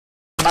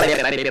Here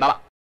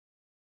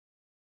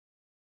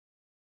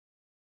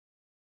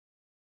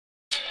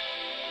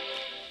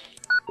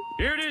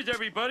it is,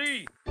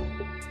 everybody!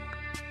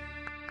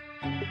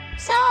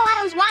 So,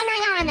 I was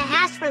wandering around the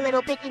house for a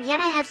little bit, and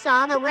yet I have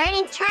saw the weird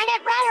internet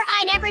router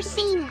I never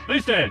seen.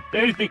 Listen,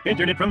 there's the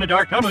internet from the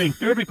dark tumbling.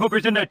 Every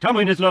pooper's in that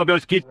tumbling his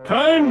logos. Kiss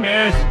Time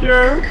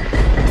Master!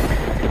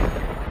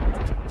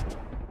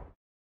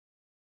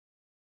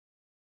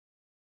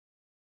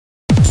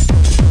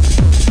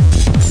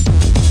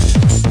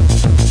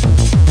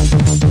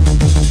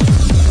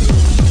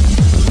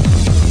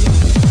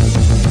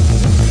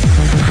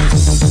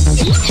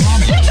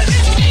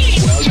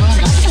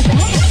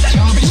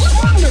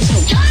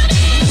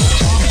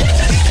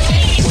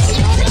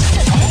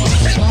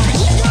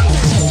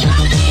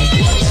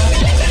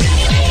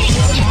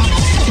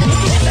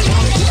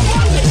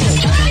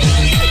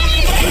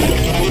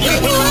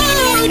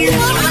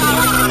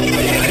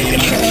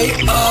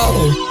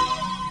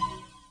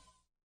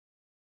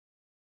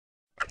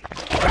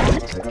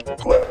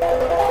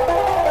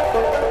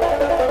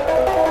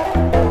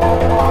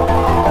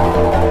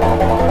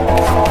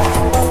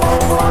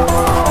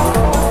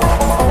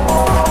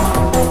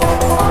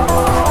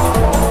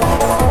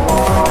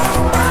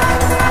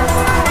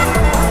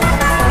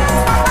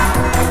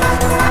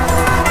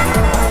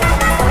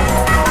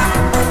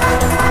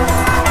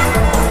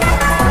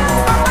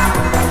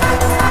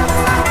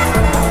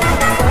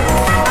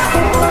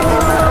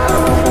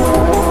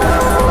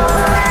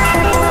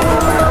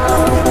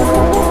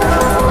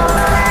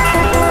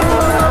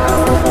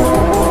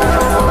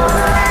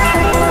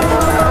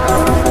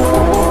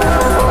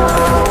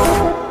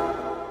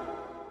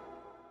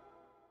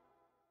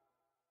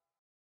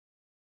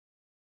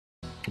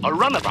 A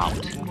runabout.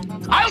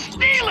 I'll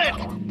steal it!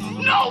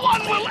 No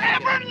one will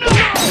ever know!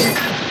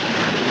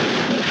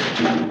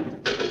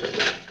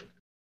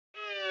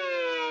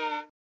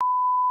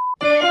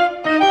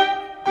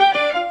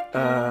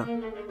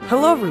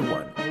 Hello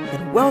everyone,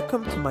 and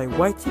welcome to my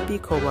YTP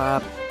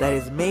collab that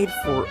is made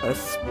for a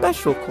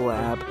special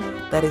collab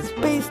that is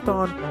based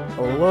on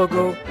a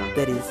logo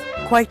that is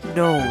quite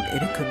known in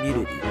a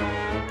community.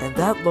 And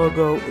that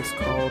logo is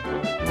called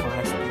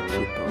Plastic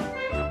Chippo.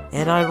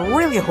 And I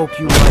really hope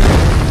you like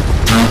it.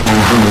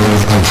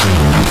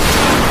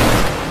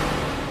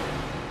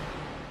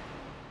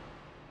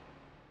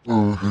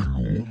 Hello,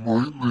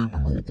 my name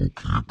is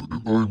Robosplaat, and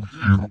I'm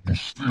here to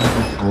steal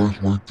this guy's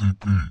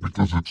YTP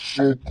because it's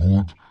so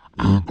good,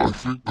 and I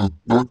think that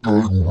guy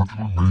who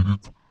originally made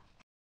it,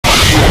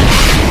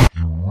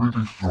 he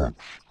really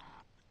sucks.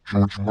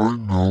 Judge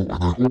mine now, and I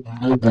hope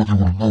nobody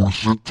will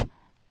notice it.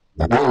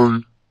 Bye-bye.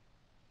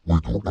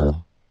 Wait, hold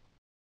on.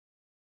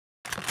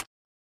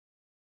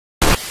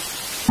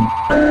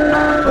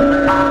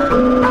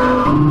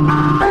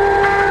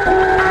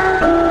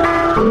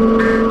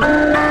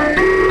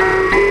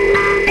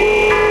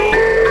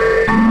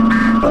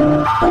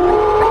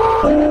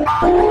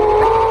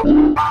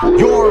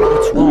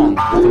 What's wrong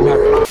with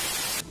America?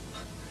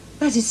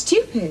 That is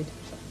stupid.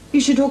 You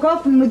should talk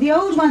often with the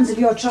old ones of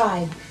your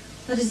tribe.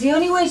 That is the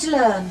only way to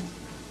learn.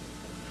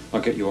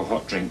 I'll get you a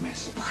hot drink,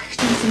 miss. Oh, I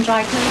could use some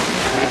dry clothing.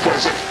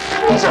 Because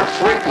he's a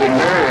freaking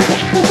nerd.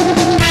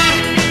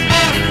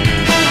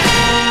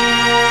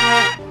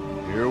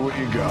 Here we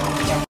go.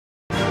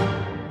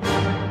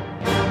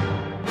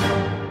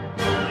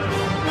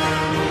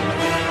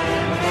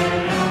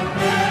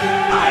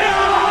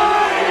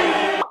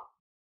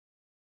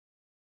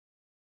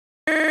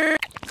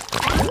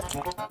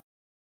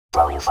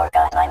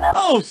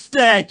 Oh,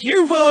 Stat,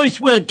 your voice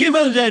will give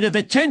a lot of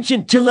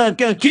attention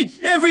to kids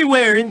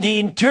everywhere in the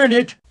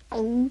internet.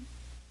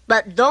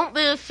 But don't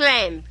be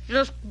ashamed.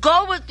 Just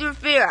go with your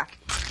fear.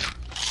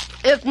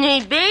 If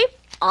need be,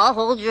 I'll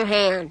hold your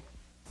hand.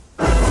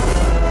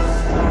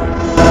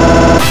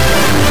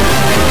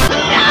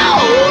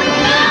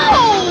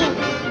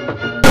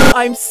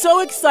 I'm so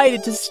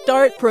excited to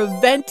start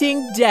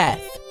preventing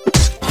death.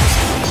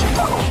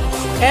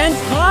 And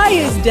Ty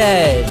is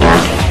dead.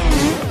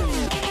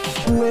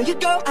 Where you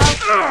go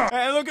out?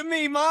 Hey, look at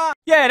me, Ma!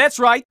 Yeah, that's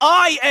right.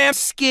 I am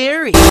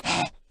scary.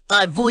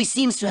 My voice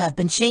seems to have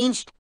been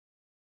changed.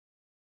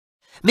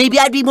 Maybe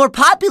I'd be more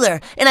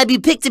popular, and I'd be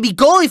picked to be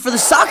goalie for the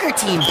soccer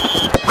team.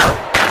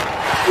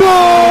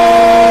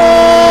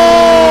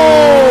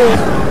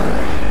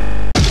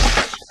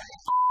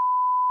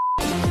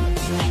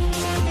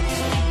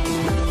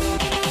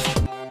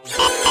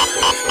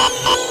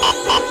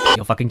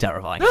 You're fucking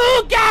terrifying.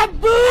 Booga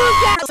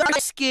booga!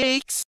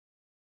 Skakes.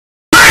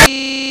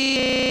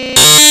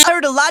 I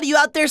heard a lot of you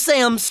out there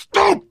say I'm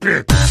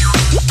stupid.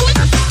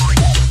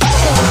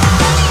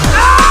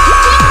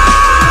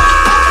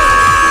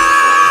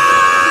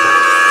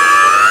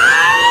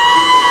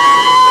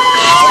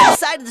 I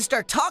decided to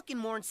start talking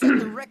more and set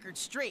the record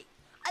straight.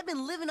 I've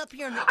been living up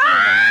here in the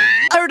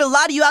I heard a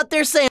lot of you out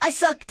there saying I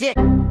suck dick.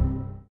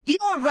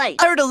 You're right.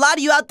 I heard a lot of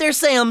you out there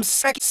say I'm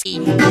sexy.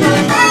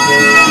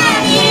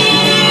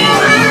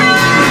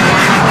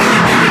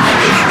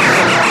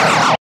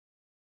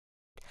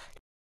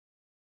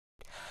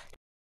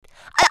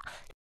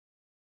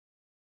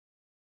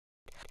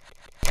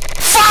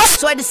 fast!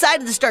 So I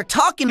decided to start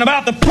talking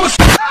About the push.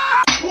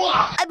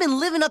 I've been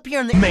living up here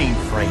on the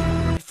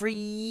mainframe for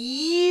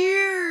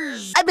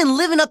years. I've been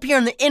living up here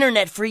on the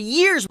internet for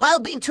years while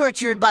being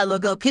tortured by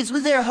Logo kids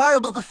with their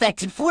horrible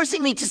effect and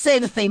forcing me to say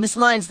the famous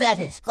lines that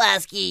is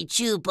Klasky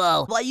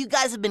Chupo. While you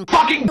guys have been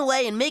fucking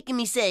away and making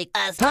me say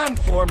Time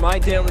for my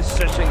daily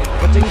searching and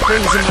putting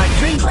things in my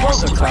dreams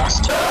folder.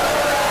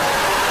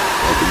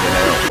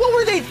 What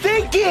were they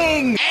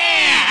thinking?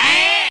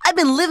 I've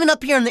been living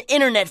up here on the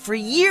internet for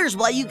years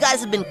while you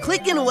guys have been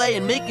clicking away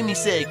and making me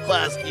say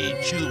Klasky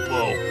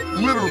Chupo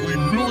literally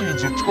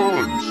millions of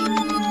times.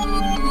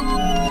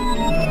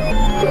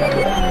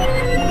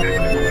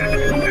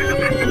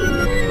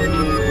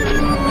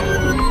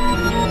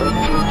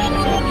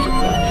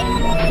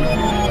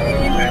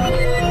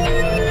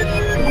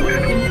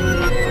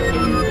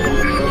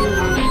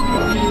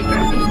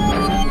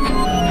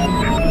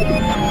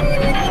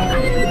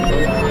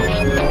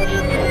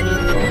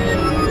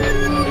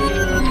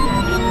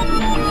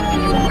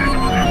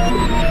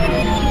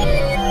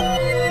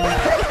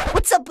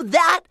 What's up with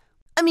that?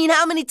 I mean,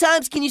 how many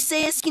times can you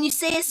say this? Can you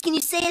say this? Can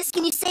you say this?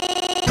 Can you say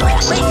it?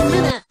 Wait a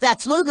minute.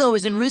 That's Logo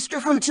is in Rooster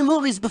from 2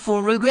 movies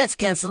before Regrets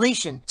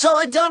cancellation. So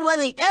I done when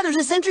the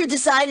editor center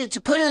decided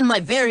to put it in my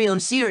very own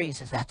series.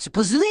 That's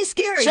supposedly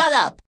scary. Shut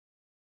up.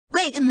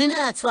 Wait a minute.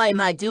 That's why am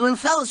I doing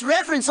fellas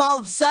reference all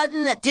of a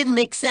sudden? That didn't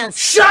make sense.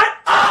 Shut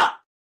up!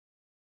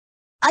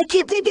 I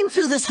keep digging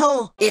through this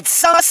hole. It's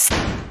sus.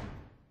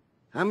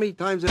 How many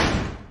times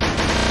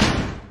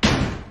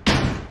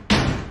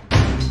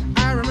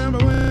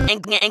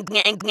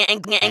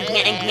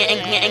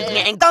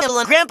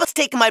Grandpa's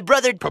taking my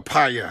brother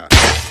Papaya.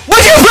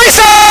 Would you please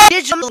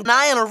digital and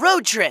I on a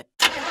road trip?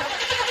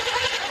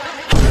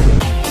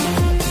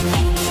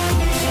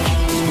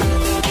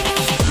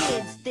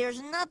 Kids,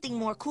 there's nothing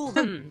more cool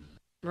than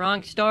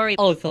Wrong story.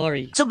 Oh,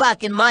 sorry. So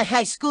back in my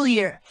high school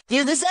year,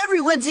 do this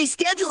every Wednesday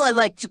schedule I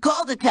like to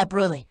call the pep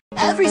rally.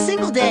 Every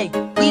single day,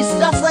 we use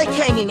stuff like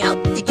hanging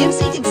out, the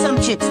kids eating some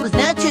chips with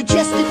nacho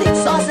chest dipping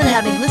sauce and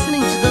having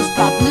listening to those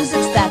pop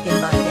musics back in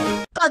my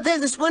day. But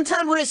then this one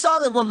time when I saw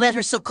that one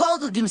letter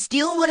so-called Doom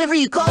Steel, whatever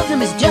you called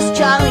him, is just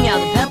chilling out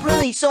the pep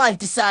rally, so I've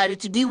decided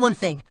to do one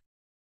thing.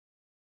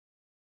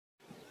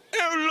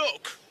 Oh,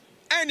 look,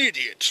 an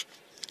idiot.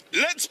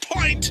 Let's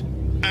point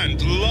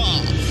and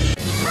laugh.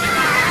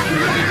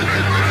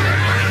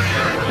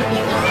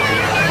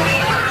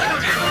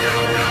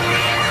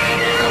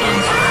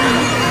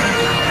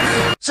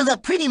 So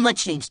that pretty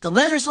much changed the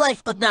letter's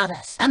life, but not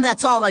us. And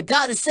that's all I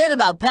gotta say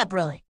about pep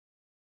rally.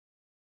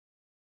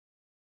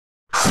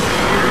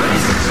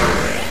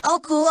 Oh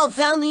cool, I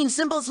found the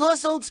symbols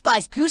lost Old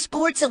Spice. Who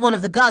sports at one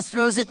of the gods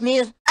throws at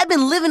me? I've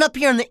been living up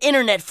here on the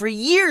internet for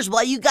years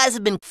while you guys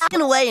have been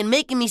f***ing away and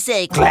making me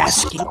say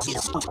Klasky.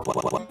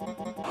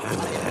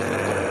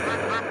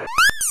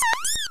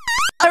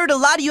 I heard a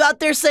lot of you out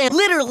there saying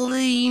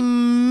literally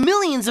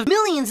millions of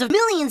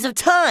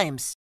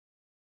times.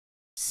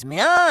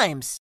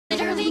 Smimes.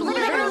 Literally!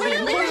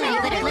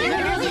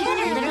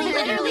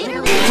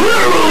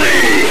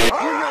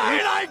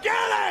 Alright, I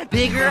get it!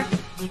 Bigger,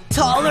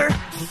 taller,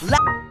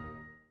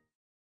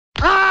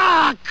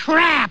 Ah,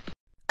 crap!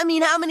 I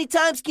mean, how many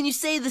times can you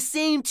say the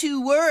same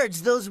 2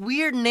 words, those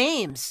weird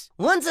names?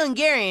 One's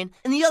Hungarian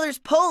and the other's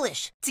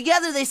Polish.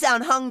 Together they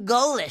sound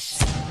Hungolish.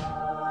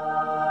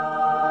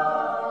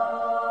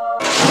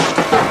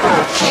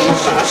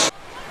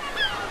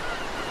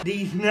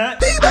 These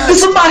nuts.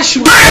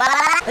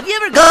 Have you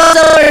ever gone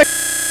somewhere?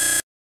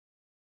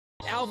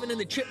 Alvin and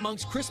the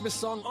Chipmunks Christmas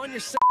song on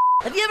your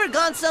Have you ever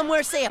gone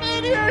somewhere, say a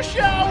Meteor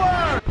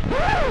shower!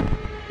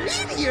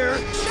 meteor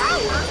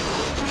shower?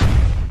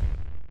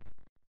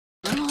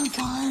 I'm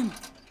fine.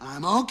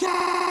 I'm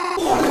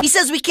okay. He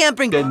says we can't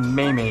bring the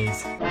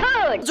maymays.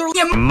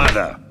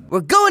 Mother. We're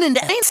going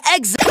into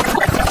exit.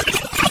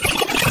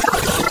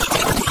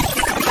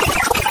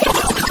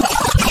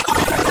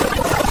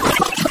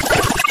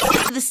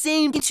 The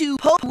same 2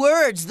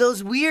 words,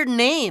 those weird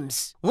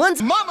names.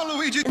 One's Mama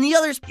Luigi. and the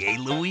other's Yay,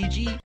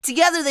 Luigi.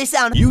 Together they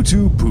sound You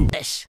too poop.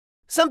 English.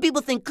 Some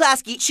people think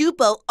Klasky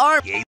Chupo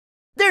are.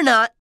 They're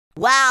not.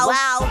 Wow.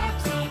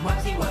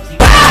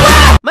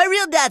 My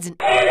real dad's an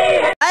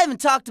I haven't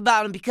talked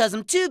about him because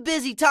I'm too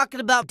busy talking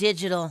about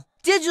digital.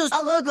 Digital's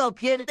a Logo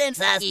kid and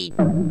Klasky.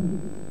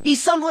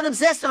 He's somewhat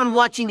obsessed on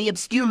watching the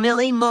obscure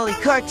Millie Molly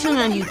cartoon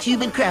on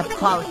YouTube in crap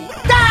quality.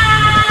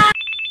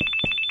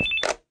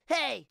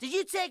 Hey, did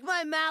you take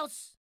my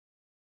mouse?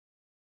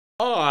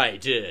 I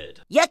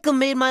did. Yeka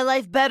made my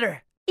life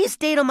better. He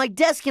stayed on my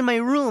desk in my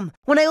room.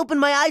 When I opened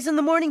my eyes in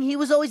the morning, he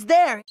was always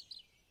there.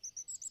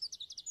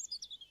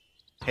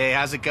 Hey,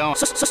 how's it going?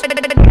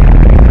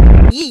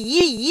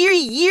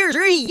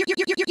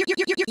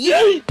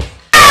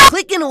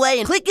 Clicking away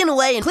and clicking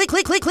away and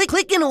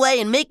clicking away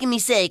and making me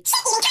say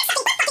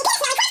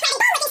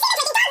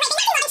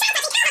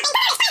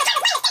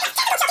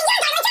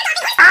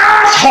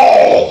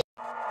Asshole!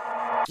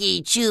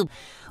 YouTube.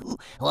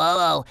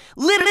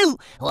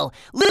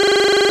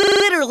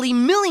 Literally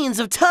millions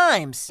of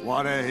times.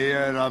 Wanna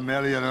hear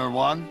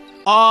 1,000,001?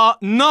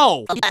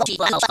 No.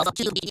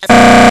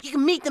 You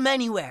can meet them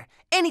anywhere,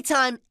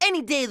 anytime,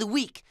 any day of the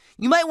week.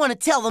 You might want to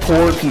tell them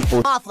Poor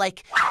people. off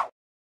like,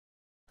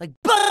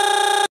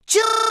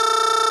 chill,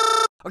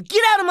 or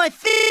get out of my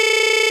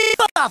feet.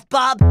 Fuck off,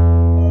 Bob.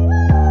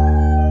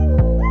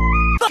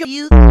 Fuck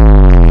you.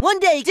 One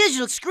day,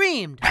 Digital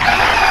screamed.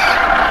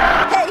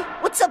 Hey,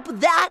 what's up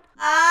with that?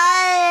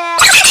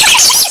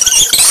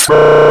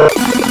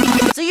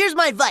 So here's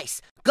my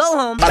advice. Go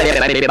home.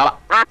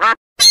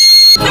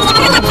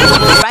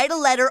 Write a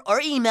letter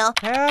or email.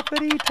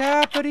 Tappity,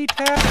 tappity,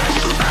 tap.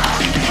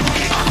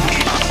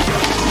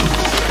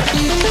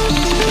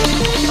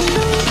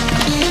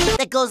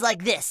 That goes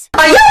like this.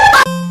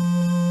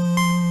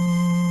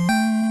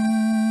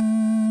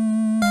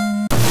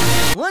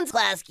 One's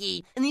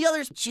Klasky and the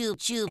other's Chew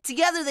Chew.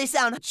 Together they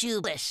sound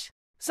Chewish.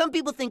 Some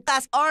people think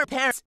Klask are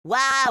parents.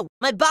 Wow,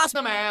 my boss.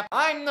 The map.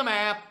 I'm the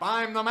map.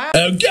 I'm the map.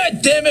 Oh,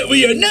 God damn it,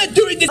 we are not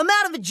doing this. I'm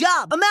out of a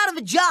job. I'm out of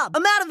a job.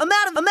 I'm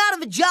out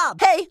of a job.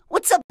 Hey,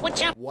 what's up?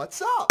 What's up?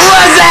 What's up?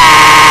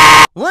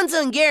 One's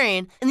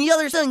Hungarian and the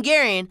other's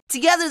Hungarian.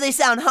 Together they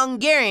sound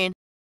Hungarian.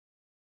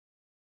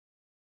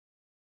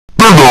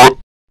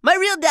 My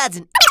real dad's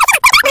an.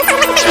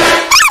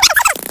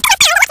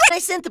 I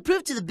sent the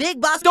proof to the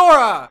big boss,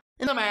 Dora.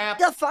 In the map.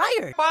 Got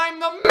fired. I'm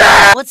the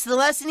map. What's the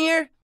lesson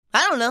here?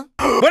 I don't know.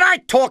 When I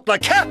talk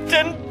like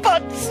Captain,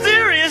 but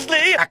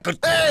seriously, I could.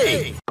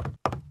 Hey!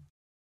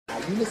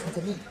 You listen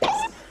to me.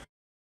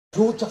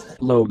 You're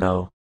just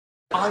Logo.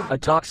 A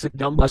toxic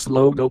dumbass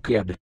logo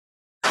kid.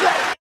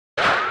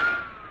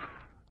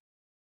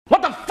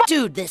 What the fuck?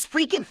 Dude, this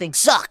freaking thing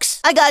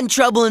sucks. I got in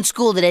trouble in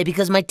school today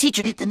because my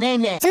teacher hit the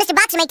name there. So Mr.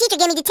 Boxer, my teacher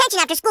gave me detention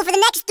after school for the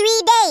next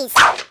 3 days.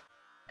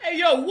 Hey,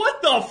 yo,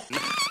 what the f?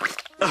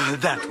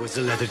 That was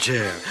a leather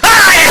chair.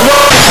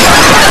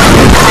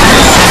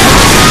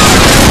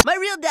 My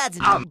real dad's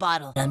a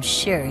bottle. I'm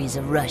sure he's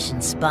a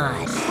Russian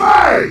spy.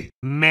 Hey!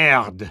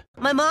 Merde.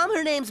 My mom,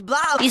 her name's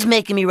Bob. He's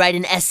making me write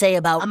an essay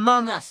about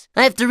Among Us.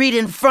 I have to read it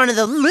in front of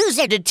the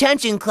loser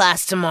detention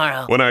class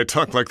tomorrow. When I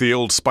talk like the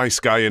old spice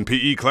guy in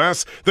PE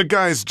class, the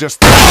guy's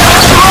just...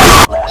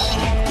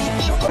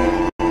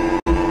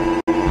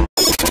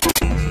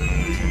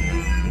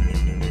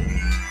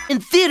 In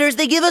theaters,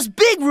 they give us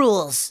big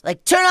rules,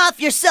 like turn off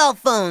your cell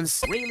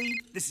phones. Really?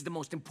 This is the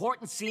most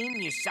important scene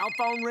in your cell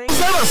phone ring? Is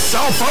that a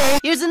cell phone?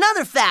 Here's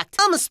another fact.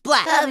 I'm a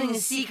splat. Having a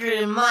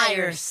secret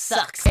admirer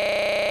sucks.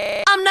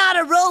 I'm not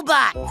a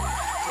robot.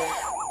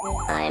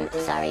 I'm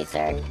sorry,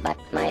 sir, but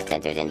my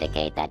sensors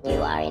indicate that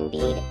you are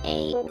indeed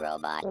a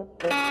robot.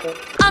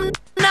 I'm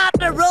not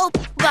a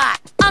robot.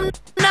 I'm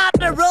not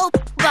a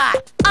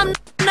robot. I'm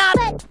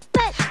not.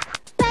 But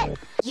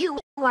you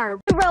are a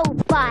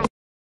robot.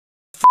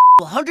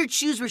 100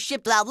 shoes were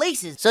shipped without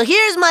laces. So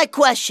here's my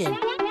question.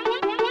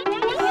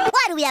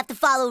 Why do we have to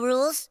follow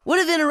rules? What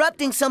if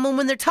interrupting someone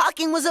when they're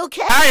talking was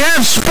okay? I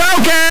have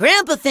spoken!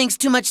 Grandpa thinks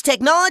too much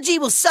technology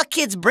will suck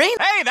kids' brains.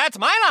 Hey, that's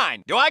my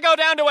line. Do I go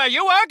down to where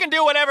you work and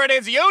do whatever it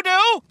is you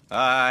do?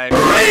 I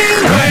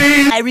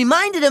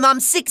reminded him I'm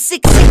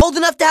 6'6", old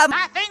enough to have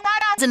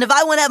and if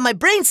I want to have my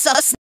brain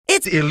sucked,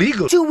 it's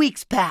illegal. 2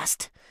 weeks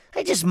passed.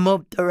 I just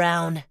moped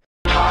around.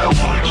 I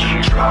want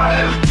to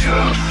drive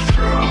you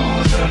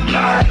through the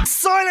night.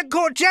 Silent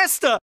Court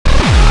Jester!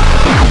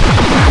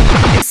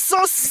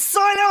 So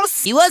silent!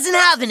 He wasn't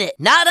having it.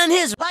 Not on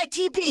his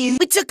YTP.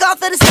 We took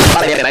off at a...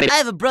 I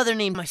have a brother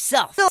named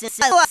myself. In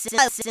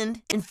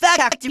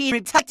fact,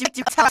 hey,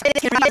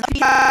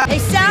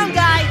 sound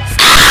guy!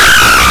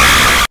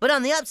 But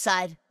on the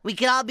upside, we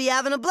could all be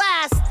having a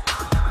blast.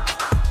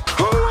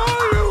 Who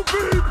are you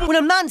people? When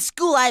I'm not in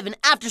school, I have an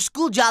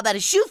after-school job at a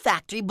shoe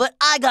factory, but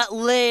I got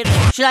laid.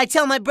 Should I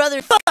tell my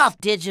brother, fuck off,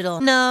 Digital?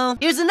 No.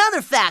 Here's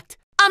another fact.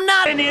 I'm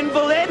not an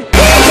invalid.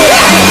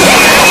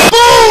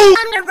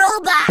 I'm a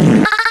robot.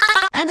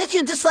 And if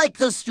you dislike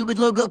those stupid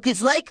logo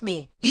kids like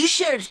me, you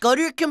should go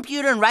to your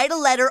computer and write a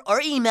letter or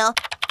email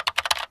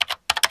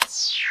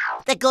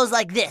that goes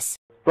like this.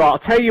 Right, I'll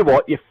tell you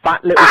what, you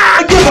fat little...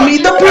 Give me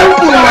the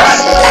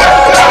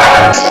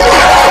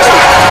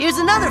Here's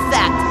another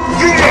fact.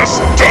 You must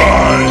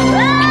die!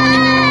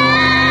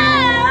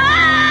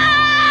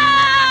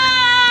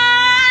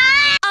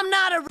 I'm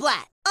not a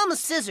blat. I'm a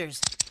scissors.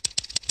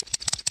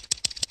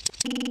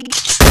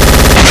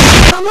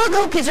 The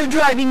logo kids are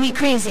driving me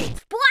crazy.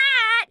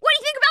 Splat! What do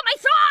you think about my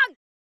song?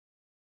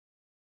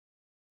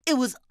 It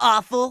was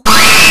awful.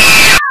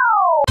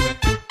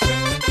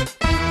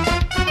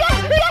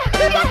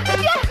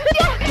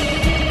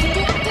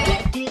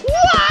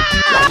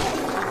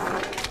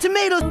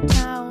 Tomatoes.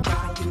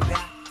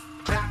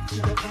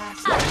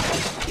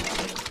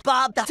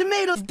 Bob, the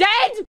tomatoes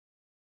dead?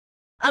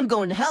 I'm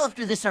going to hell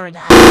after this, aren't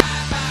I?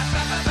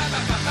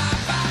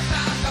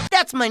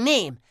 That's my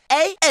name.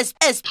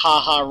 A-S-S.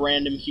 Haha,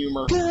 random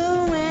humor.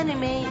 Go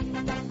animate.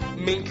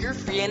 Make your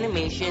free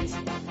animations.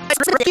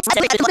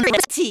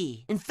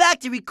 T. In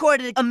fact, I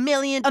recorded a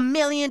million times.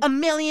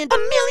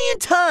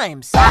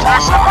 Sound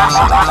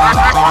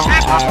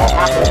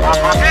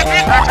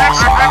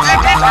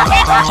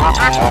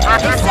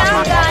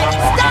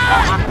guy,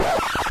 stop!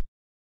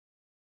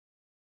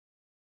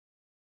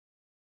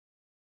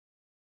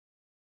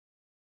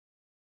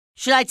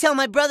 Should I tell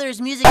my brother his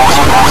music?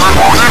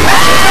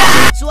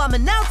 So I'm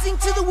announcing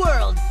to the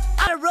world,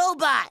 I'm a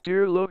robot!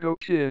 Dear Logo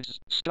kids,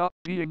 stop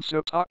being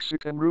so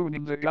toxic and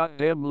ruining the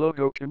goddamn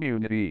Logo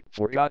community,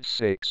 for God's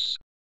sakes.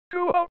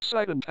 Go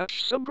outside and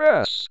touch some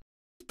grass.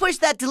 Push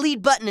that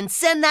delete button and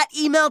send that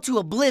email to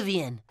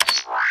oblivion.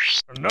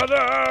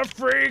 Another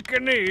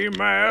freaking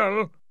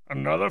email.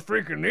 Another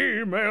freaking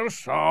email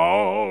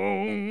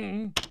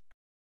song.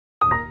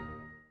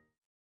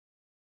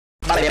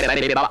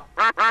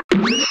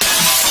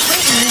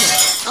 Wait a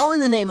minute. All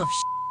in the name of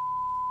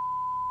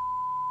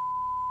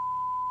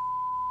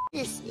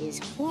This is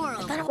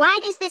horrible. But why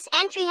does this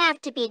entry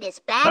have to be this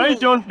bad? I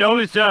don't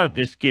know, sir.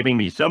 This giving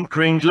me some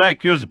cringe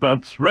like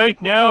goosebumps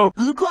right now.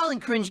 Who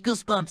calling cringe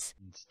goosebumps?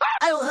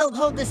 I will help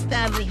hold this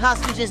family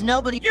hostage as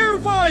nobody— Your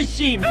voice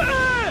seems—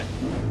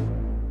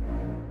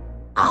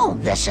 Oh,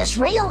 this is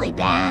really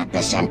bad.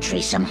 This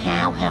entry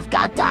somehow have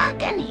got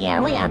dark, and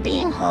here we are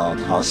being held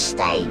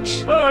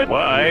hostage.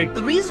 Why?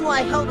 The reason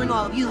why I'm holding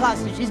all of you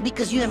hostage is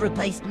because you have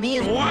replaced me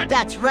as— What?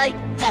 That's right.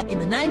 Back in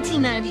the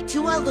 1990s,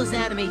 two of those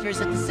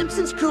animators at the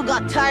Simpsons crew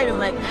got tired of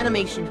my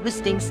animation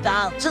twisting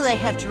style, so they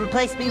have to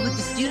replace me with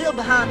the studio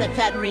behind that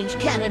fat range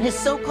cat and his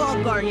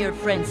so-called barnyard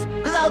friends.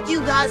 Without you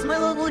guys, my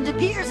logo would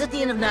appear at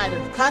the end of neither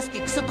the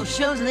classic simple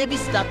shows, and they'd be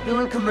stuck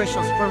doing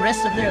commercials for the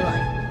rest of their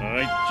life.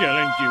 I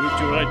challenge you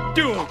to a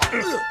duel.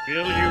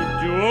 Will you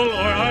duel,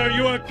 or are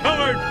you a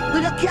coward?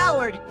 With a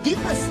coward, do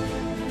this.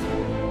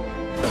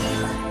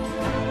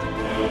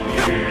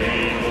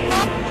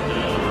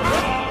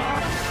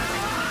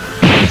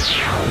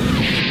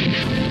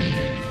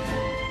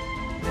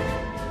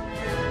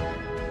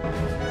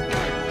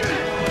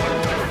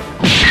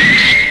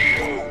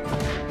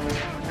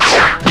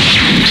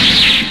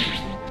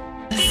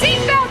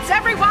 Seatbelts,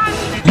 everyone!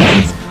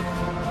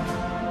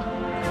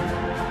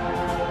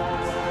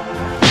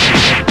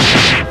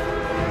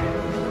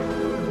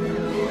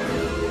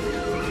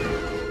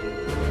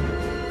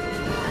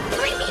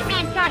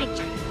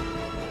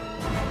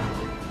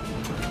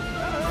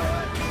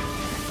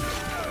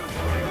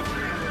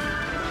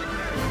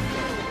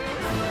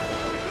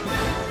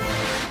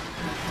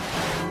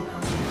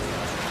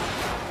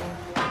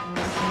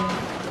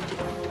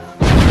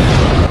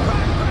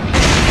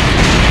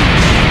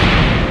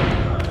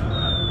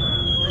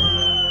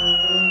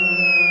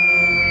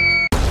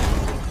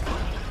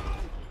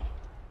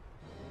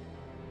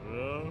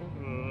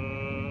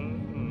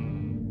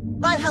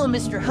 Hello,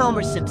 Mr.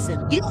 Homer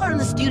Simpson. You are in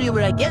the studio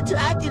where I get to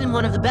act in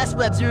one of the best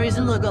web series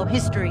in Logo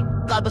history,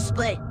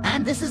 Robosplaat.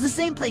 And this is the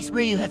same place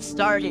where you have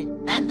started.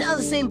 And now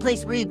the same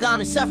place where you've gone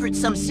and suffered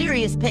some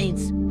serious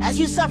pains. As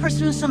you suffer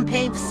through some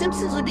pain, The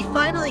Simpsons would be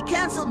finally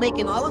canceled,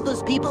 making all of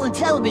those people in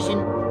television,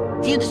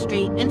 the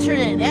industry,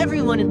 internet, and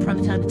everyone in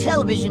primetime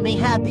television be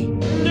happy.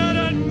 Not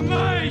on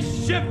my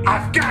ship!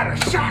 I've got a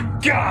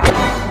shotgun!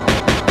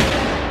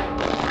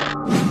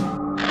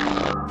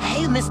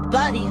 Hey, Mr.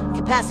 Buddy,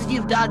 capacity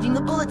of dodging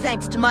the bullet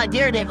thanks to my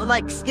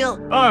daredevil-like skill.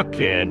 Oh,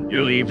 Ken,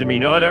 you leave to me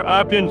no other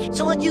options.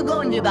 So what you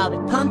going to do about it,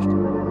 punk?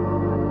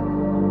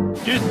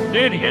 Just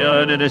sit here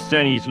under the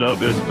Sunny's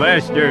logos,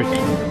 bastard.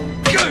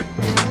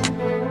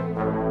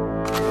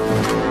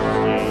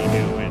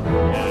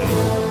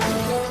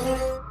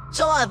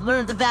 So I've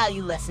learned the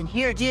value lesson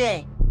here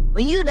today.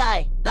 When you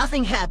die,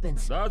 nothing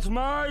happens. That's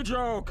my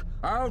joke.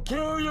 I'll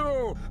kill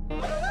you.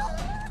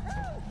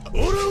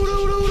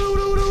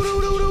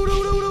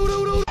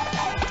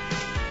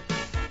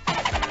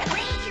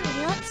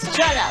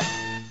 Shut up.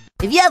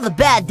 If you have a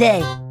bad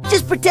day,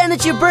 just pretend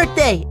it's your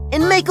birthday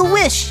and make a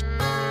wish.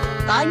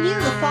 I knew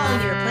the following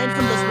year planned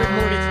from those weird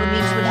mornings when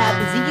memes would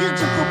happen, and you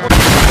took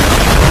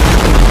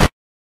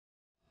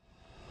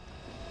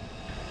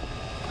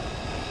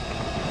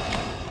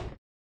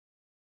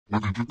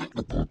What did you think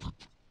about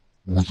it?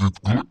 Was it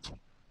good?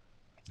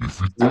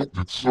 If it not,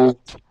 it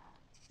sucked.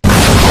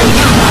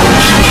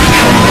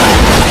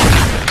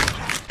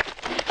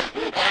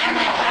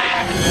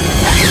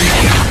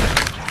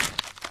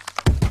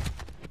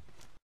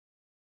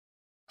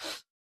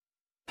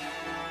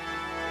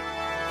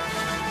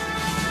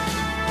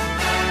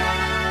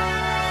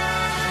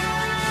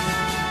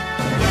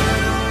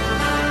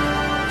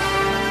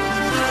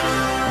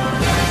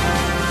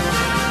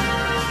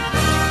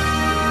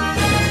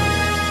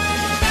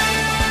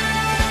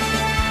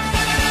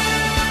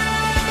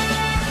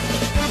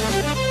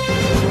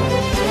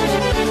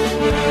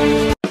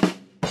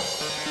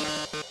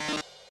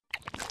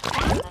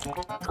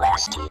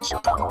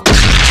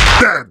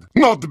 Dead!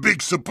 Not the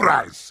big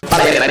surprise!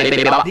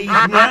 These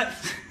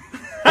nuts?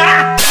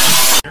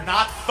 You're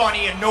not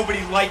funny and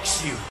nobody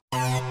likes you.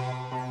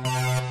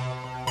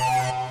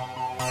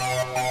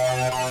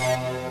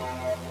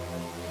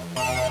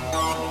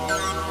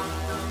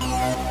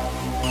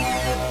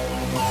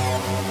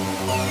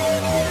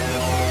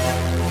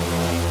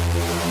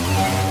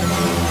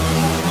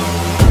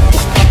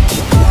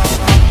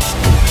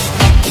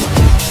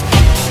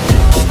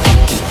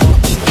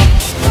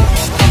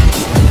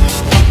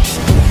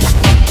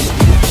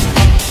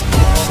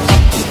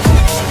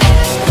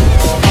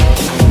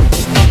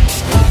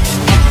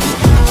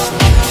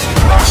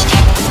 Last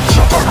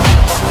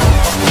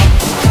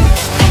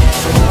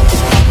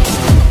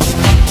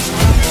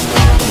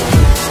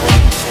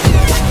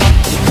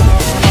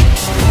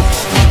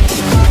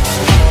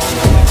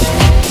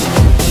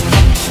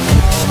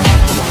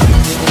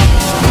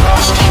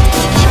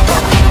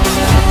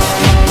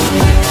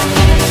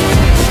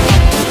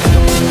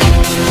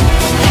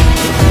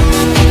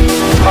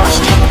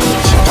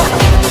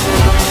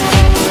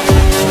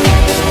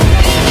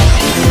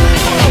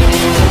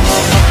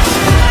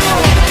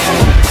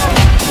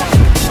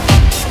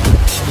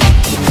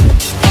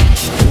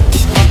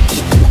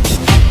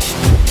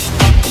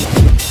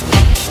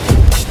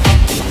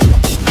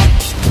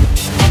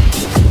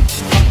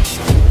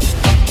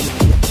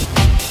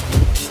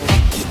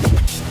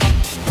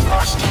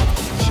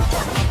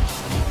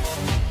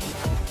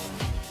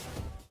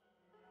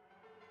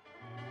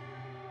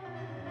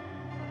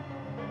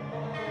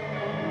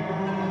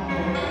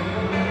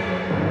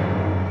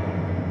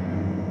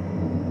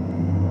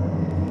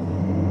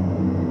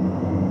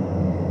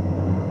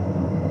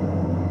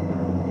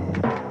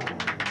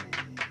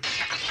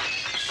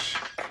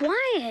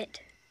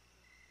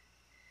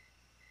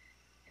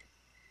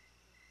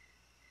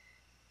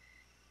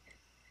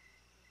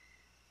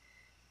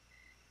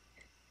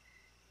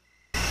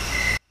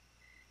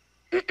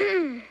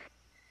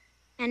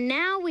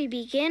we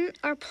begin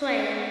our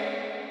play.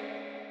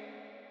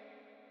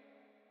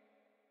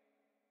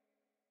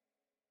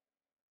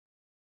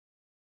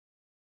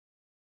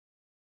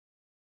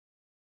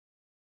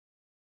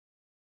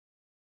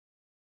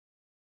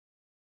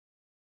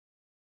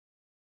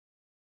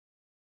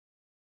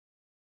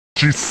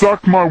 She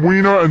sucked my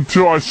wiener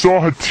until I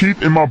saw her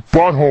teeth in my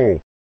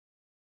butthole.